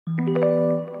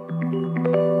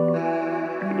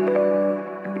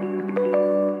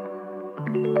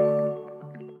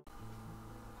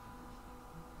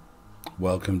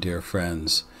Welcome, dear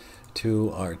friends,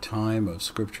 to our time of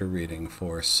scripture reading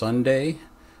for Sunday,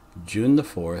 June the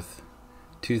 4th,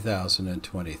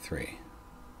 2023.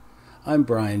 I'm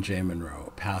Brian J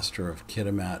Munro, pastor of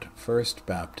Kitimat First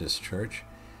Baptist Church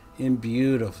in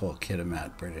beautiful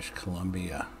Kitimat, British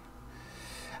Columbia.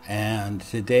 And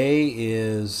today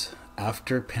is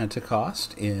after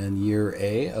Pentecost in Year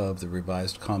A of the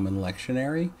Revised Common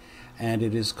Lectionary, and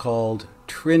it is called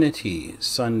Trinity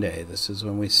Sunday. This is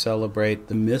when we celebrate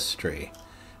the mystery,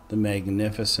 the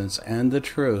magnificence, and the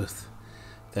truth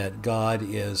that God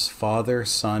is Father,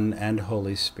 Son, and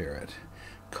Holy Spirit,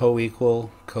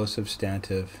 co-equal,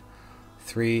 co-substantive,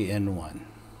 three in one.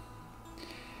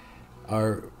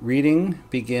 Our reading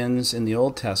begins in the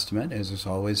Old Testament. As is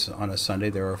always on a Sunday,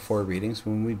 there are 4 readings.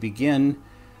 When we begin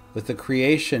with the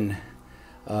creation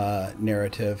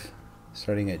narrative,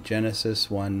 starting at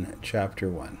Genesis 1, chapter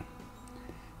 1,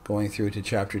 going through to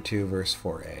chapter 2, verse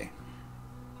 4a.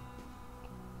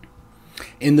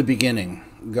 In the beginning,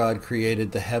 God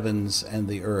created the heavens and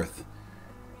the earth.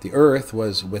 The earth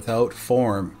was without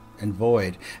form and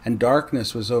void, and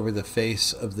darkness was over the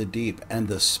face of the deep, and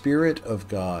the Spirit of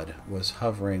God was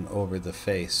hovering over the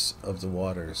face of the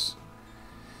waters.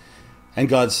 And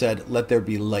God said, "Let there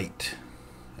be light."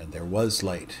 And there was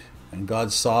light. And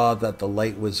God saw that the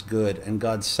light was good, and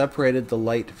God separated the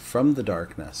light from the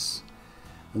darkness.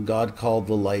 And God called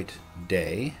the light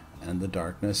day, and the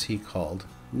darkness he called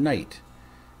night.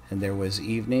 And there was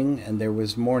evening, and there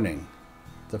was morning,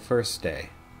 the first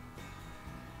day.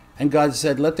 And God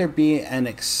said, "Let there be an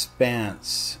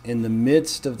expanse in the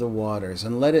midst of the waters,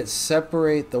 and let it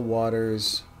separate the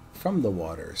waters from the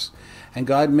waters." And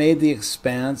God made the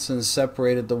expanse and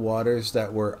separated the waters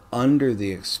that were under the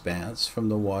expanse from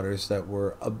the waters that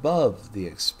were above the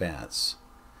expanse.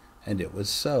 And it was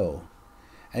so.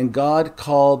 And God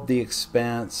called the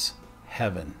expanse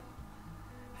heaven.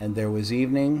 And there was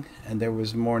evening, and there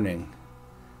was morning,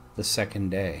 the second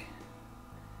day.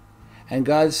 And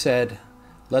God said,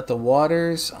 "Let the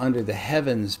waters under the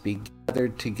heavens be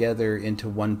gathered together into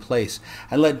one place,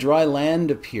 and let dry land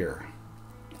appear."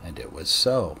 And it was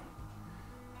so.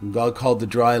 And God called the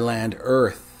dry land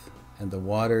earth, and the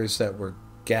waters that were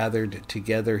gathered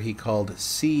together he called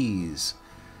seas.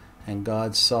 And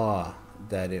God saw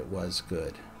that it was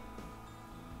good.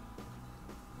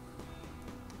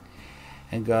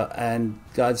 And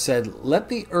God said, "Let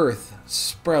the earth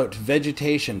sprout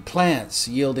vegetation, plants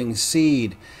yielding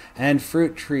seed, and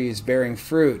fruit trees bearing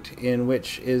fruit, in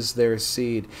which is their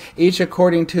seed, each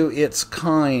according to its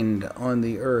kind on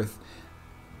the earth."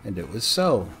 And it was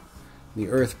so. The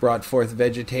earth brought forth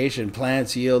vegetation,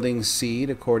 plants yielding seed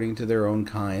according to their own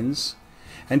kinds,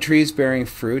 and trees bearing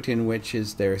fruit, in which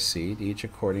is their seed, each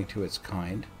according to its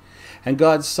kind. And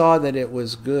God saw that it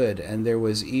was good, and there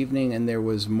was evening, and there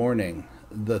was morning,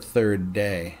 the third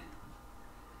day.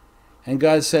 And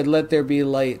God said, "Let there be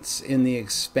lights in the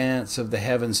expanse of the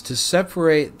heavens to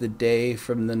separate the day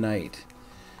from the night.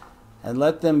 And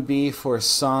let them be for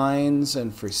signs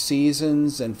and for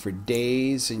seasons and for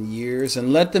days and years.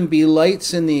 And let them be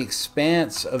lights in the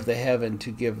expanse of the heaven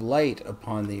to give light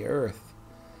upon the earth."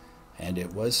 And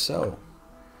it was so.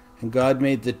 And God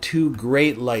made the 2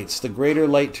 great lights, the greater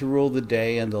light to rule the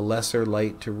day and the lesser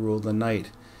light to rule the night,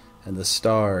 and the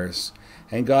stars.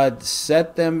 And God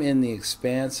set them in the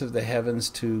expanse of the heavens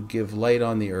to give light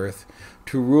on the earth,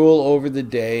 to rule over the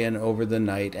day and over the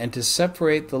night, and to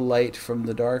separate the light from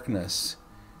the darkness.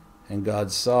 And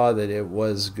God saw that it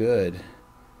was good.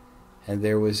 And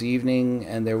there was evening,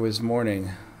 and there was morning,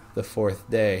 the 4th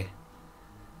day.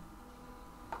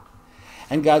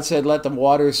 And God said, "Let the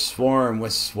waters swarm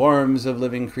with swarms of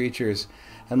living creatures,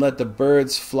 and let the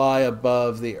birds fly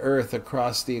above the earth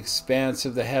across the expanse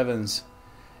of the heavens."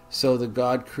 So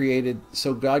God created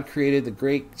the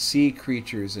great sea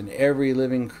creatures and every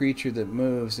living creature that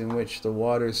moves, in which the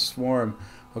waters swarm,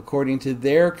 according to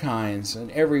their kinds,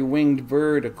 and every winged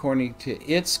bird according to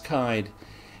its kind.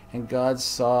 And God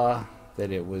saw that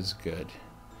it was good.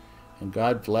 And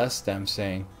God blessed them,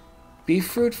 saying, "Be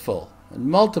fruitful and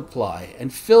multiply,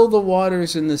 and fill the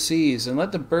waters in the seas, and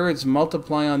let the birds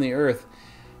multiply on the earth."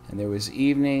 And there was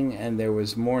evening, and there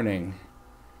was morning,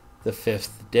 the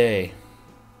 5th day.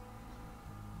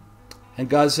 And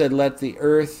God said, "Let the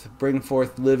earth bring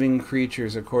forth living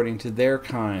creatures according to their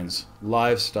kinds,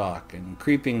 livestock and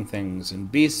creeping things,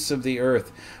 and beasts of the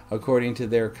earth according to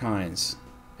their kinds."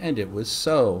 And it was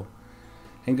so.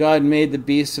 And God made the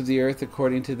beasts of the earth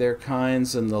according to their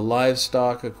kinds, and the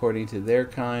livestock according to their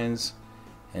kinds,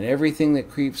 and everything that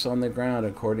creeps on the ground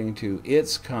according to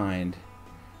its kind.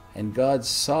 And God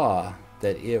saw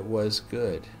that it was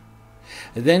good.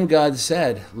 And then God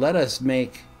said, "Let us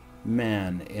make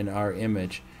man in our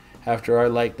image, after our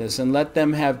likeness, and let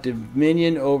them have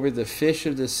dominion over the fish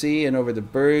of the sea, and over the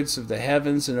birds of the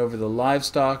heavens, and over the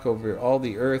livestock, over all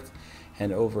the earth,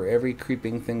 and over every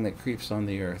creeping thing that creeps on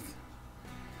the earth."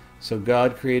 So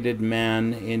God created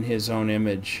man in his own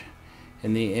image.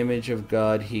 In the image of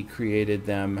God he created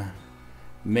them.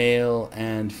 Male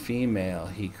and female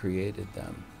he created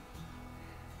them.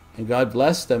 And God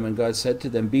blessed them, and God said to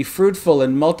them, "Be fruitful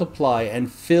and multiply,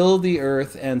 and fill the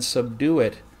earth and subdue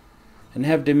it, and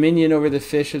have dominion over the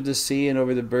fish of the sea, and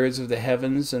over the birds of the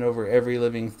heavens, and over every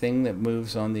living thing that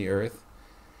moves on the earth."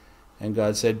 And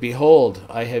God said, "Behold,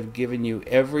 I have given you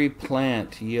every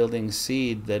plant yielding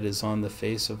seed that is on the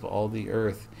face of all the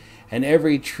earth, and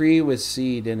every tree with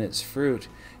seed in its fruit.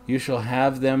 You shall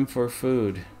have them for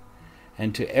food.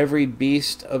 And to every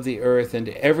beast of the earth, and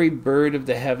to every bird of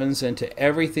the heavens, and to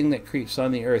everything that creeps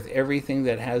on the earth, everything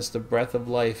that has the breath of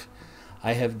life,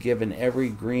 I have given every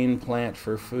green plant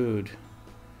for food."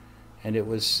 And it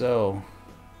was so.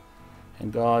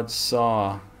 And God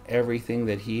saw everything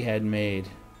that he had made,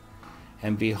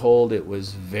 and behold, it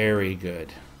was very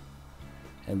good.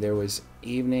 And there was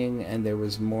evening and there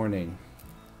was morning,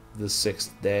 the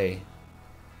sixth day.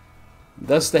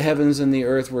 Thus the heavens and the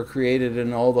earth were created,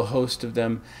 and all the host of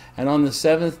them. And on the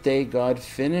seventh day God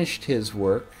finished his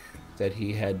work that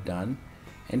he had done,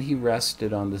 and he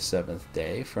rested on the seventh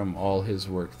day from all his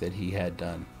work that he had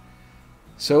done.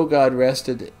 So God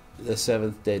rested the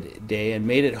seventh day and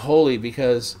made it holy,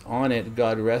 because on it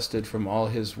God rested from all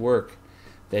his work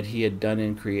that he had done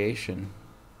in creation.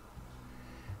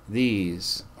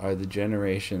 These are the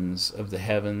generations of the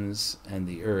heavens and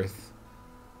the earth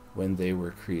when they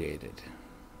were created.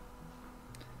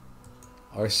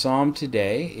 Our psalm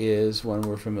today is one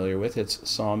we're familiar with. It's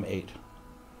Psalm 8.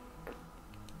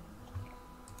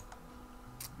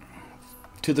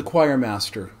 To the choir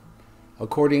master,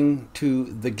 according to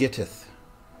the Gittith,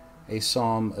 a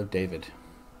psalm of David.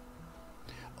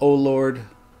 O Lord,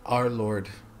 our Lord,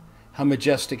 how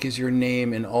majestic is your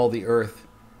name in all the earth.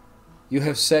 You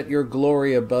have set your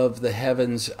glory above the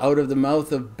heavens. Out of the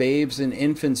mouth of babes and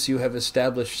infants you have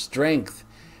established strength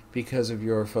because of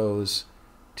your foes,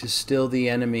 to still the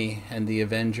enemy and the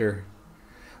avenger.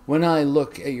 When I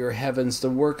look at your heavens, the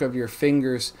work of your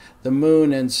fingers, the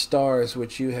moon and stars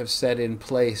which you have set in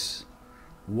place,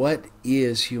 what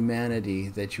is humanity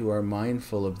that you are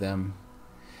mindful of them,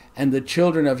 and the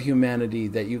children of humanity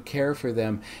that you care for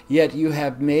them? Yet you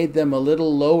have made them a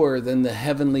little lower than the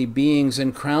heavenly beings,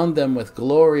 and crowned them with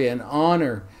glory and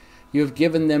honor. You have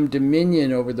given them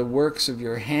dominion over the works of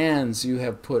your hands. You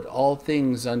have put all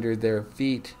things under their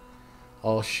feet,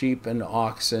 all sheep and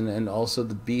oxen, and also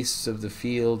the beasts of the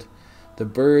field, the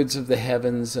birds of the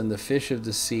heavens, and the fish of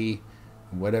the sea,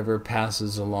 and whatever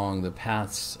passes along the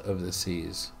paths of the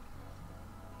seas.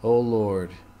 O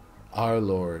Lord, our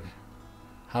Lord,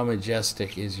 how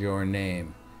majestic is your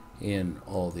name in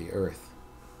all the earth.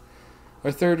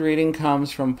 Our third reading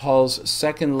comes from Paul's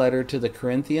second letter to the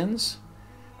Corinthians,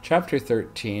 chapter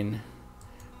 13,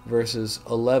 verses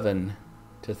 11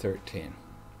 to 13.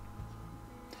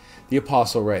 The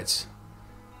apostle writes,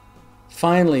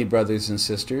 "Finally, brothers and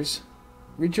sisters,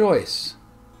 rejoice.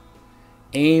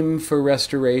 Aim for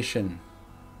restoration.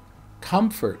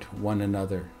 Comfort one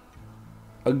another.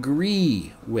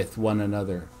 Agree with one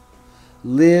another.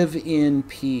 Live in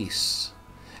peace,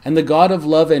 and the God of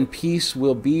love and peace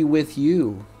will be with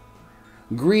you.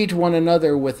 Greet one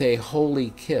another with a holy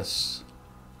kiss.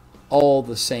 All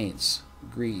the saints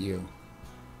greet you.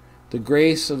 The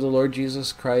grace of the Lord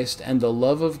Jesus Christ and the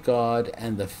love of God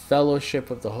and the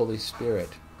fellowship of the Holy Spirit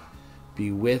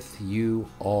be with you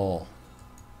all."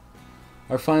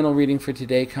 Our final reading for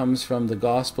today comes from the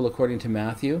Gospel according to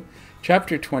Matthew,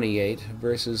 chapter 28,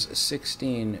 verses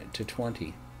 16 to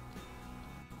 20.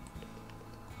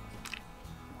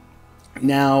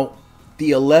 Now,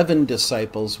 the 11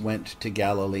 disciples went to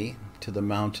Galilee, to the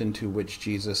mountain to which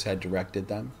Jesus had directed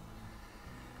them.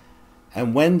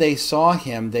 And when they saw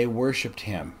him, they worshipped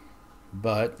him,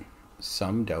 but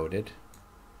some doubted.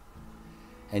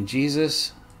 And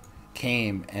Jesus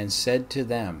came and said to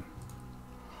them,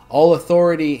 "All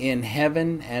authority in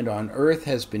heaven and on earth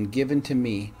has been given to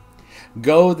me.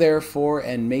 Go therefore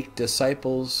and make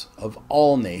disciples of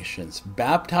all nations,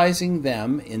 baptizing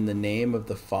them in the name of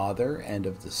the Father and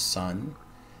of the Son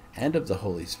and of the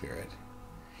Holy Spirit,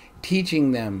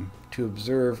 teaching them to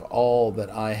observe all that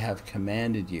I have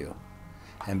commanded you.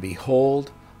 And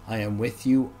behold, I am with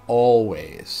you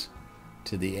always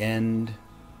to the end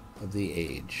of the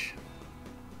age.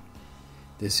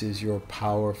 This is your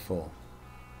powerful,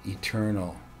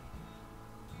 eternal,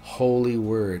 holy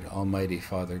word, Almighty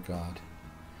Father God.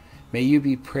 May you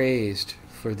be praised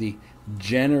for the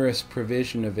generous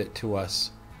provision of it to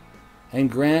us. And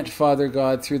grant, Father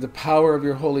God, through the power of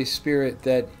your Holy Spirit,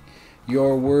 that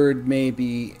your word may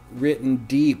be written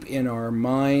deep in our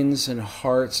minds and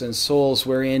hearts and souls,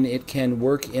 wherein it can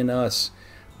work in us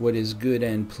what is good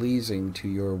and pleasing to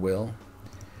your will.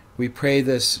 We pray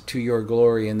this to your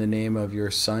glory in the name of your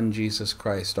Son, Jesus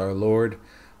Christ, our Lord,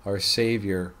 our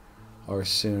Savior, our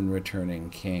soon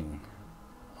returning King.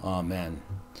 Amen.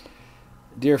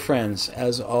 Dear friends,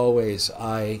 as always,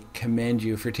 I commend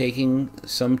you for taking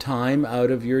some time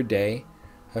out of your day,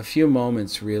 a few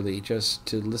moments really, just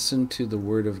to listen to the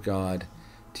Word of God,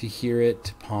 to hear it,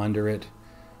 to ponder it,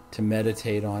 to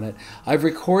meditate on it. I've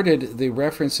recorded the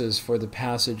references for the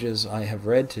passages I have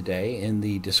read today in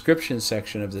the description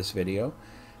section of this video,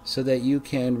 so that you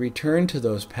can return to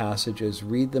those passages,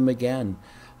 read them again,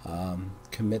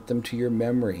 commit them to your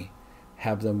memory,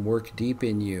 have them work deep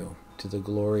in you to the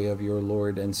glory of your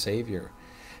Lord and Savior.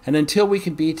 And until we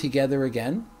can be together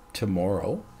again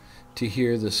tomorrow to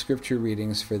hear the scripture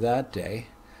readings for that day,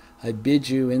 I bid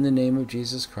you in the name of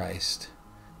Jesus Christ,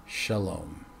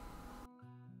 Shalom.